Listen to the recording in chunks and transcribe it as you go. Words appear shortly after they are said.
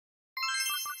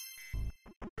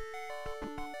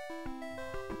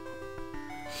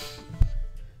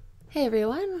Hey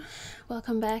everyone,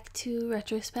 welcome back to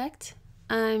Retrospecked.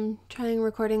 I'm trying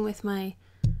recording with my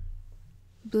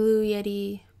Blue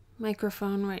Yeti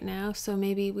microphone right now, so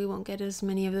maybe we won't get as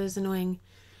many of those annoying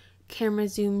camera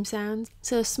zoom sounds.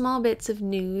 So small bits of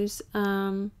news.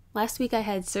 Last week I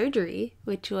had surgery,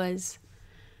 which was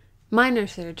minor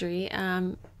surgery.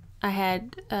 I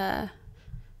had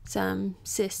some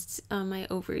cysts on my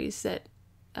ovaries that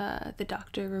the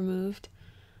doctor removed.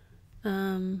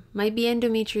 Might be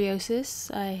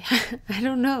endometriosis. I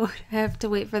don't know. I have to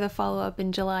wait for the follow-up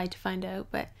in July to find out,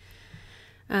 but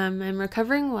I'm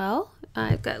recovering well.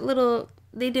 I've got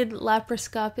they did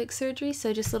laparoscopic surgery,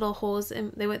 so just little holes,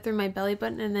 and they went through my belly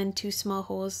button and then 2 small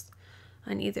holes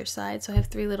on either side. So I have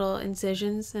 3 little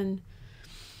incisions and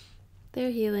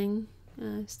they're healing.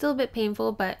 Still a bit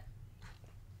painful, but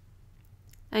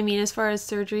I mean, as far as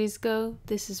surgeries go,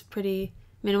 this is pretty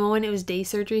minimal one. It was day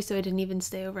surgery, so I didn't even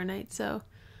stay overnight. So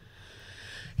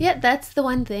yeah, that's the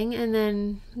one thing. And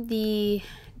then the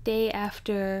day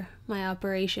after my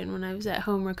operation, when I was at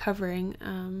home recovering,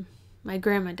 my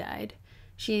grandma died.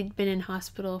 She'd been in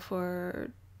hospital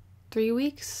for 4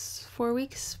 weeks,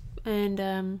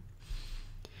 and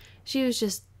she was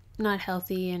just not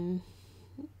healthy, and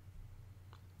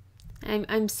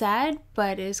I'm sad,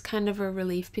 but it's kind of a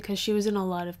relief because she was in a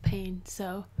lot of pain.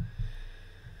 So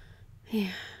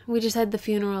yeah, we just had the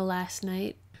funeral last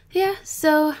night. Yeah,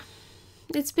 so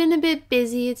it's been a bit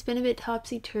busy. It's been a bit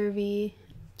topsy-turvy.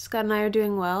 Scott and I are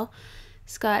doing well.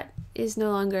 Scott is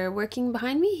no longer working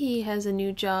behind me. He has a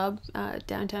new job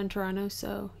downtown Toronto,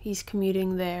 so he's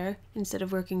commuting there instead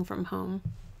of working from home.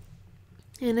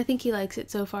 And I think he likes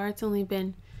it so far. It's only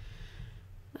been,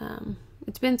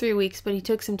 it's been 3 weeks, but he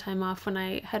took some time off when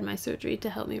I had my surgery to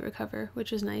help me recover,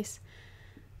 which was nice.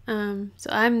 So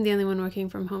I'm the only one working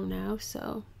from home now,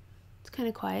 so it's kind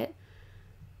of quiet.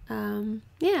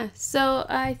 Yeah, so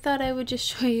I thought I would just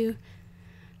show you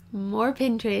more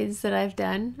pin trades that I've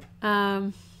done.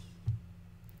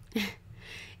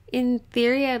 In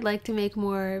theory, I'd like to make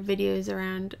more videos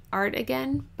around art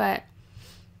again, but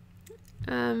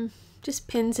just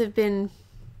pins have been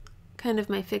kind of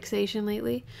my fixation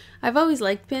lately. I've always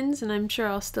liked pins, and I'm sure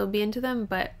I'll still be into them,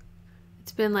 but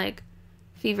it's been like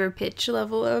fever pitch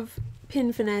level of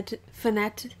pin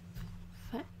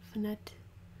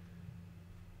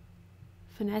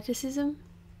fanaticism.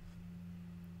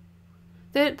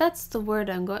 That's the word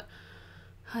I'm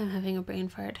having a brain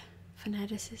fart.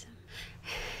 Fanaticism.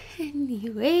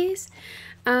 Anyways,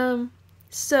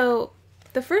 so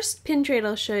the first pin trade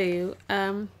I'll show you,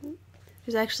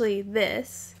 is actually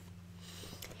this.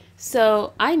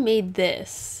 So I made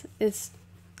this. It's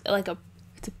a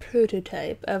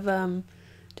prototype of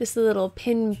just a little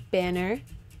pin banner.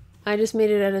 I just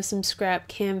made it out of some scrap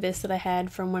canvas that I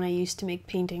had from when I used to make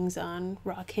paintings on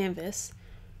raw canvas,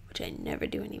 which I never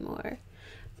do anymore.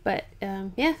 But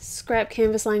yeah, scrap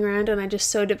canvas lying around, and I just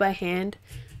sewed it by hand.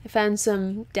 I found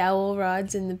some dowel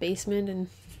rods in the basement and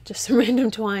just some random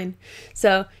twine.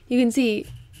 So you can see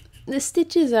the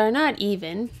stitches are not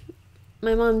even.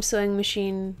 My mom's sewing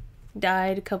machine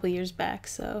died a couple years back,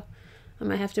 so I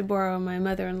might have to borrow my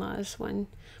mother-in-law's one.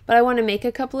 But I want to make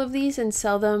a couple of these and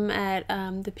sell them at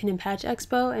the Pin and Patch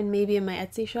Expo and maybe in my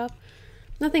Etsy shop.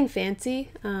 Nothing fancy.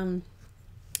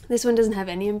 This one doesn't have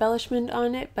any embellishment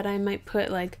on it, but I might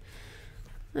put I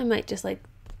might just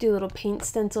do little paint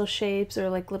stencil shapes or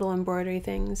little embroidery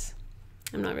things.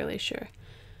 I'm not really sure.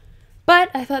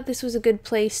 But I thought this was a good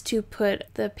place to put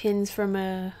the pins from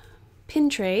a pin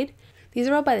trade. These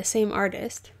are all by the same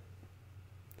artist.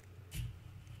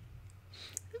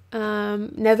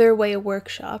 Netherway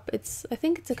Workshop. I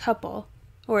think it's a couple,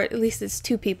 or at least it's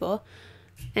 2 people,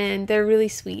 and they're really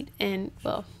sweet. And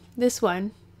well, this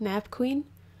one, Nap Queen,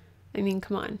 I mean,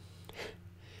 come on.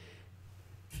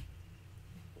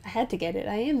 I had to get it.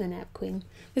 I am the Nap Queen.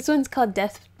 This one's called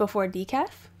Death Before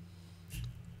Decaf,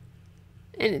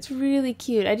 and it's really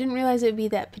cute. I didn't realize it would be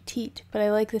that petite, but I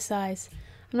like the size.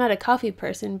 I'm not a coffee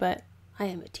person, but I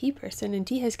am a tea person, and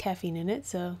tea has caffeine in it,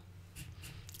 so I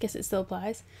guess it still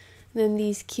applies. And then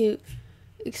these cute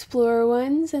Explorer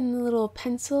ones, and the little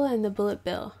pencil, and the bullet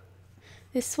bill.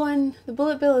 This one, the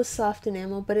bullet bill is soft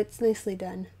enamel, but it's nicely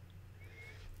done.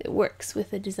 It works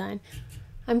with the design.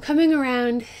 I'm coming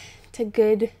around to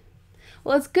good,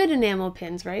 well, it's good enamel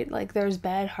pins, right? There's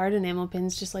bad hard enamel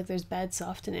pins, just like there's bad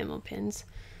soft enamel pins.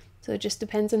 So it just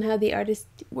depends on how the artist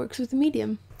works with the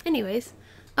medium. Anyways,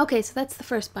 okay, so that's the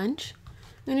first bunch.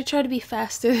 I'm going to try to be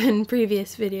faster than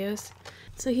previous videos.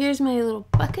 So here's my little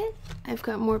bucket. I've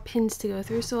got more pins to go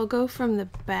through, so I'll go from the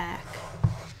back.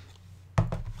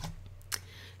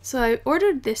 So I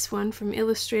ordered this one from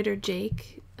Illustrator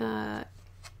Jake a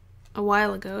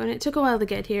while ago, and it took a while to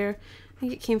get here. I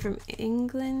think it came from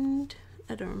England.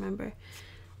 I don't remember.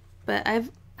 But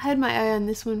I've had my eye on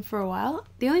this one for a while.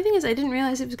 The only thing is I didn't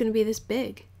realize it was going to be this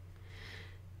big.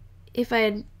 If I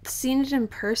had seen it in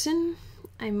person,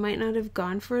 I might not have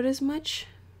gone for it as much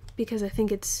because I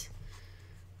think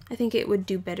it would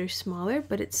do better smaller,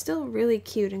 but it's still really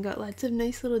cute and got lots of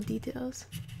nice little details.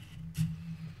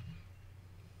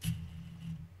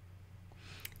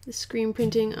 The screen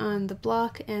printing on the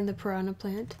block and the piranha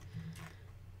plant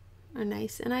are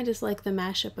nice, and I just like the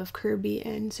mashup of Kirby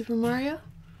and Super Mario.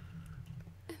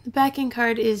 And the backing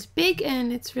card is big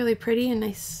and it's really pretty and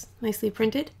nicely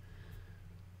printed.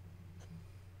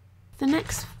 The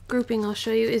next grouping I'll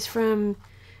show you is from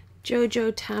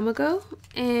Jojo Tamago,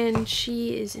 and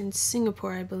she is in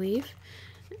Singapore, I believe.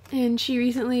 And she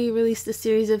recently released a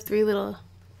series of 3 little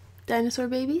dinosaur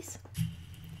babies.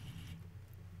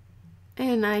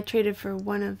 And I traded for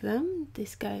one of them.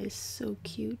 This guy is so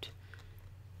cute.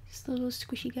 Just a little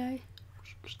squishy guy.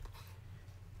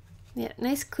 Yeah,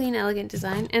 nice, clean, elegant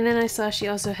design. And then I saw she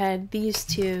also had these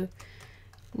 2,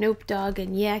 Nope Dog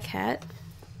and Yeah Cat.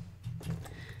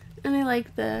 And I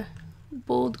like the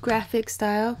bold graphic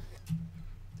style,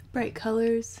 bright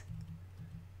colors.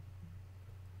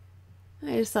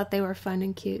 I just thought they were fun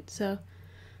and cute, so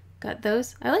got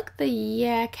those. I like the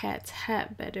Yeah Cat's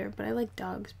hat better, but I like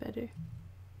Dog's better.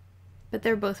 But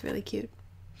they're both really cute.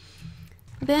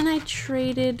 Then I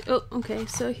traded, oh, okay,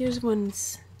 so here's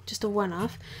one's just a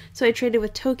one-off. So I traded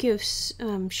with Tokyo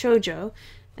Shoujo.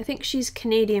 I think she's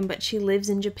Canadian, but she lives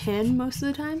in Japan most of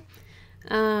the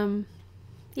time.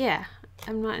 Yeah,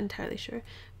 I'm not entirely sure.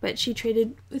 But she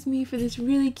traded with me for this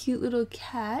really cute little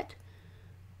cat.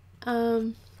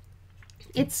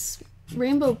 It's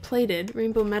rainbow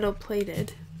metal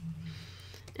plated.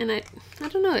 And I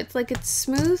don't know, it's like it's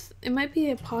smooth. It might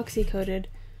be epoxy coated.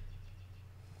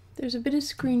 There's a bit of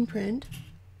screen print.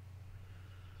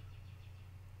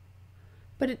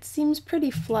 But it seems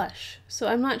pretty flush. So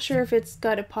I'm not sure if it's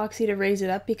got epoxy to raise it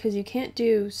up, because you can't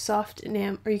do soft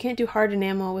enamel, or you can't do hard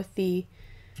enamel with the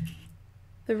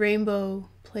rainbow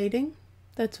plating.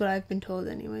 That's what I've been told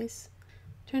anyways.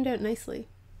 Turned out nicely.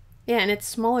 Yeah, and it's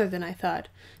smaller than I thought.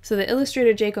 So the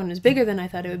Illustrator Jake one is bigger than I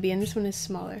thought it would be, and this one is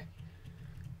smaller.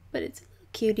 But it's a little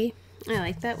cutie. I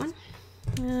like that one.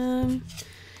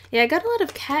 Yeah, I got a lot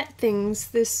of cat things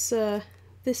this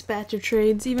batch of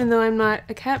trades, even though I'm not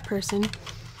a cat person.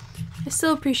 I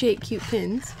still appreciate cute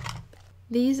pins.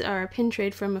 These are a pin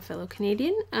trade from a fellow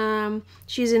Canadian.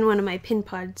 She's in one of my pin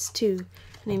pods too.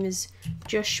 Her name is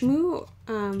Joshmu,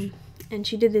 and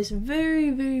she did this very,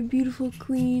 very beautiful,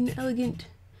 clean, elegant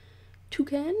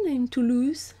toucan named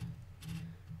Toulouse.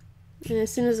 And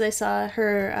as soon as I saw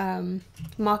her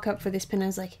mock-up for this pin, I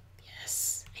was like,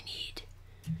 yes,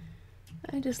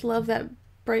 I just love that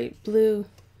bright blue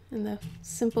and the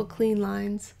simple, clean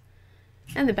lines.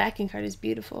 And the backing card is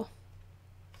beautiful.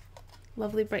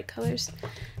 Lovely bright colors.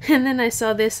 And then I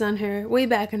saw this on her, way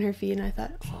back on her feed, and I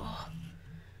thought, oh,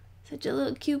 such a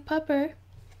little cute pupper.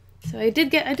 So I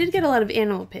did get a lot of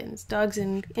animal pins, dogs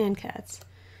and cats,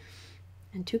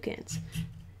 and toucans.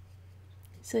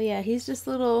 So yeah, he's just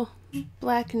a little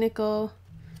black nickel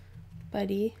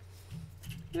buddy,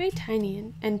 very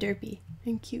tiny and derpy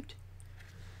and cute.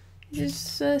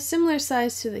 He's a similar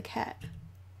size to the cat,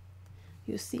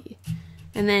 you'll see.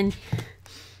 And then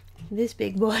this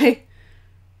big boy,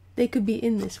 they could be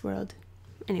in this world.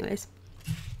 Anyways.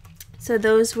 So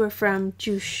those were from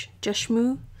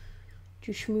Joshmu.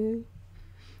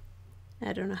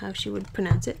 I don't know how she would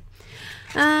pronounce it.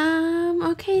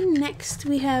 Okay, next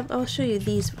we have, I'll show you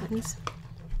these ones.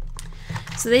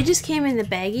 So they just came in the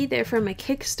baggie. They're from a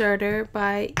Kickstarter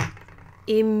by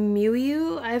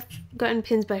Emuyu. I've gotten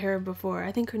pins by her before.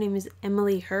 I think her name is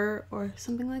Emily Her or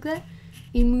something like that.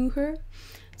 Emu Her.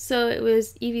 So it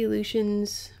was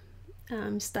Evolutions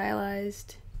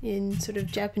stylized in sort of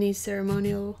Japanese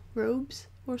ceremonial robes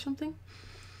or something.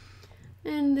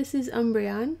 And this is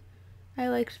Umbreon. I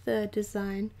liked the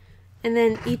design. And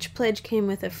then each pledge came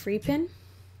with a free pin.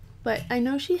 But I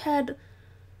know she had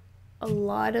a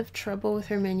lot of trouble with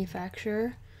her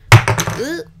manufacturer.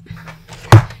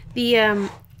 It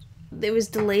was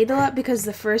delayed a lot because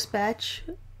the first batch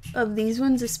of these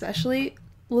ones especially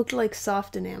looked like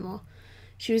soft enamel.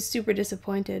 She was super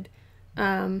disappointed.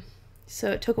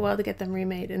 So it took a while to get them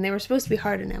remade, and they were supposed to be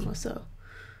hard enamel, so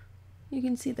you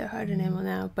can see they're hard enamel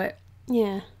now. But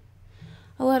yeah,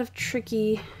 a lot of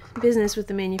tricky business with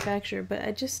the manufacturer, but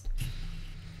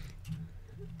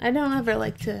I don't ever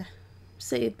like to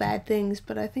say bad things,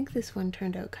 but I think this one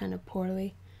turned out kind of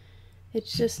poorly.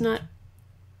 It's just not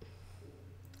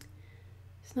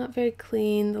It's not very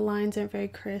clean, the lines aren't very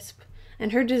crisp,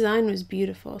 and her design was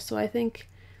beautiful, so I think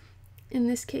in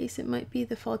this case it might be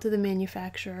the fault of the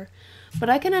manufacturer. But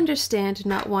I can understand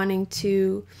not wanting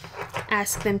to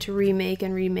ask them to remake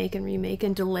and remake and remake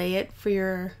and delay it for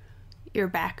your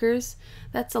backers.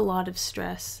 That's a lot of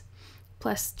stress.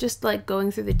 Plus, just like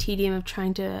going through the tedium of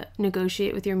trying to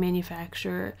negotiate with your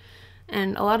manufacturer.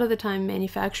 And a lot of the time,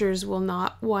 manufacturers will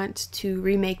not want to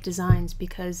remake designs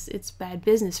because it's bad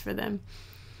business for them.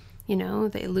 You know,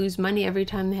 they lose money every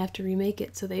time they have to remake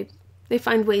it. So they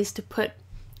find ways to put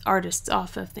artists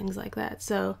off of things like that.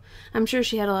 So I'm sure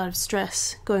she had a lot of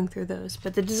stress going through those.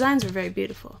 But the designs were very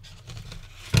beautiful.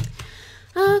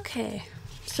 Okay,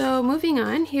 so moving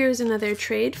on. Here's another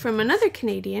trade from another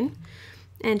Canadian.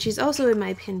 And she's also in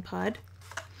my pin pod.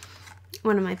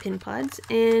 One of my pin pods.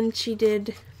 And she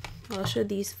did... well, I'll show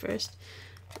these first.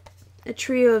 A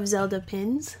trio of Zelda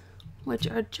pins, which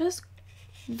are just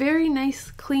very nice,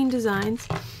 clean designs.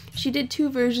 She did 2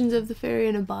 versions of the fairy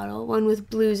in a bottle, one with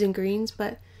blues and greens,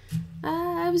 but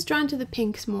I was drawn to the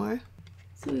pinks more.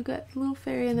 So we've got the little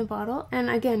fairy in the bottle, and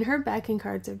again, her backing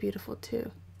cards are beautiful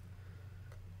too.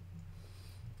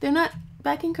 They're not,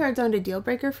 backing cards aren't a deal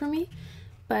breaker for me,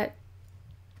 but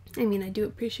I mean, I do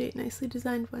appreciate nicely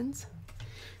designed ones.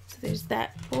 So there's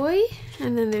that boy,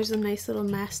 and then there's a nice little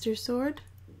master sword.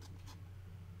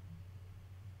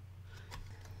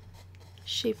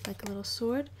 Shaped like a little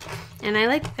sword. And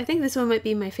I think this one might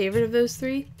be my favorite of those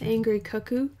 3, the Angry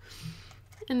Cuckoo.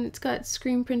 And it's got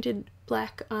screen printed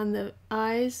black on the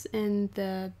eyes and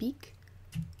the beak.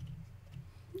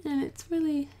 And it's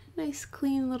really nice,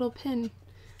 clean little pin.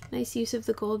 Nice use of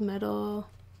the gold metal,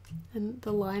 and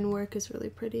the line work is really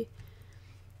pretty.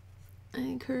 I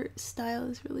think her style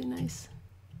is really nice.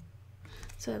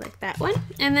 So I like that one.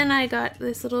 And then I got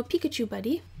this little Pikachu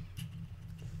buddy.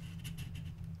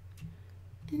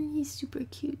 And he's super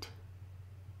cute.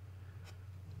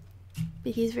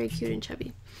 But he's very cute and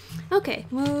chubby. Okay,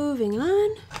 moving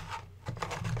on.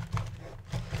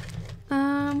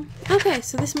 Okay,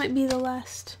 so this might be the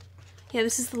last. Yeah,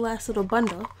 this is the last little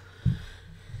bundle.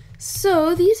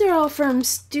 So these are all from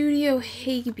Studio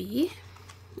Hagbee.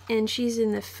 And she's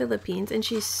in the Philippines, and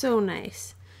she's so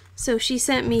nice. So she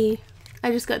sent me,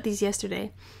 I just got these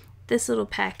yesterday, this little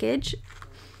package.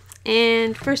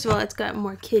 And first of all, it's got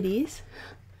more kitties.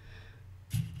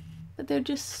 But they're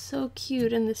just so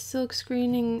cute, and the silk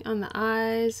screening on the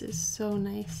eyes is so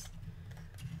nice.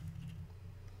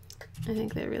 I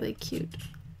think they're really cute.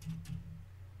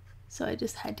 So I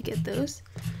just had to get those.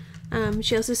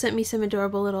 She also sent me some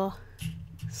adorable little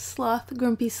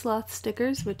grumpy sloth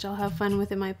stickers, which I'll have fun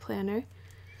with in my planner.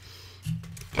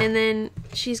 And then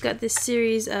she's got this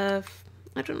series of,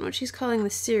 I don't know what she's calling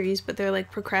this series, but they're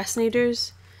like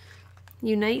procrastinators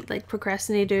unite, like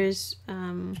procrastinators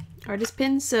artist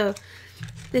pins. So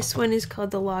this one is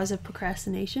called The Laws of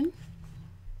Procrastination.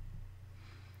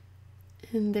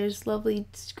 And there's lovely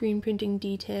screen printing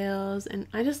details, and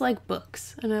I just like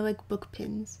books, and I like book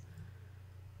pins.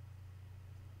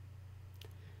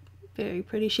 Very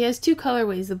pretty. She has 2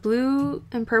 colorways, the blue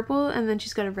and purple, and then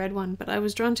she's got a red one, but I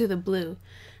was drawn to the blue,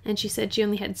 and she said she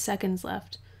only had seconds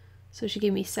left, so she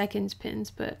gave me seconds pins,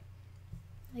 but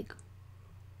like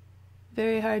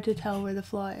very hard to tell where the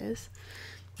flaw is.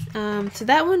 So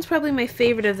that one's probably my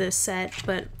favorite of this set,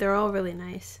 but they're all really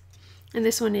nice. And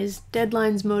this one is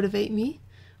Deadlines Motivate Me,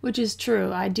 which is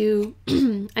true. I do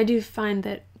I do find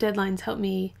that deadlines help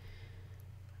me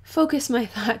focus my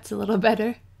thoughts a little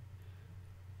better.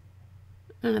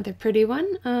 Another pretty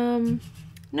one.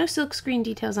 No silk screen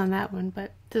details on that one,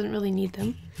 but doesn't really need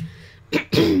them.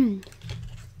 And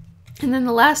then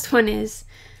the last one is,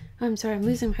 I'm sorry, I'm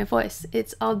losing my voice.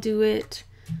 It's I'll Do It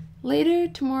Later,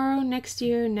 Tomorrow, Next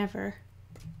Year, Never.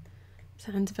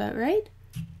 Sounds about right.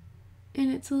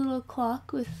 And it's a little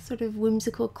clock with sort of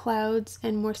whimsical clouds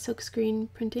and more silkscreen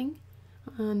printing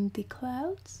on the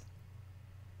clouds.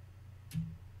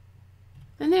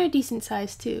 And they're a decent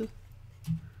size too.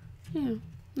 Yeah,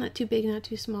 not too big, not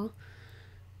too small.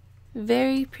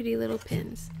 Very pretty little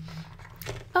pins.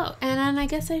 Oh, and then I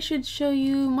guess I should show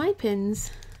you my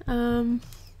pins.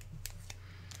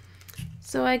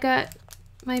 So I got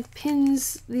my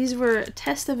pins. These were a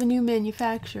test of a new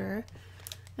manufacturer,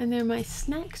 and they're my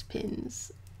snacks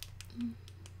pins.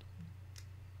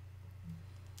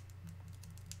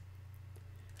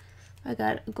 I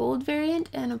got a gold variant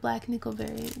and a black nickel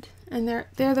variant, and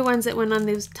they're the ones that went on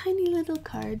those tiny little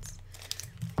cards.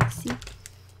 Let's see.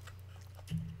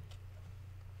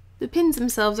 The pins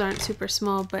themselves aren't super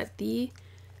small, but the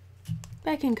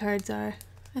backing cards are.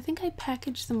 I think I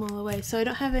packaged them all away, so I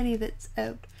don't have any that's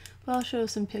out. But I'll show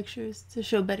some pictures to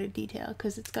show better detail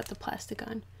because it's got the plastic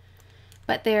on.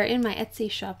 But they're in my Etsy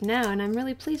shop now and I'm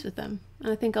really pleased with them.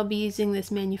 I think I'll be using this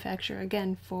manufacturer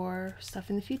again for stuff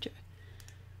in the future.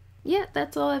 Yeah,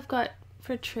 that's all I've got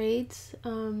for trades.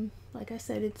 Like I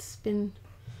said, it's been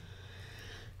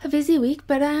a busy week,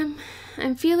 but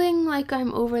I'm feeling like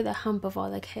I'm over the hump of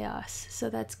all the chaos, so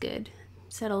that's good.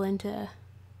 Settle into a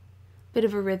bit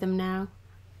of a rhythm now.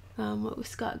 What with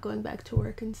Scott going back to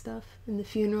work and stuff, and the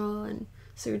funeral and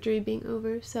surgery being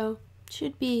over, so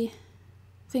should be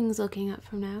things looking up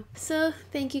from now. So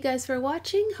thank you guys for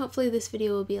watching. Hopefully this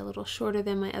video will be a little shorter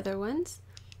than my other ones,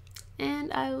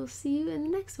 and I will see you in the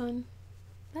next one.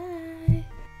 Bye!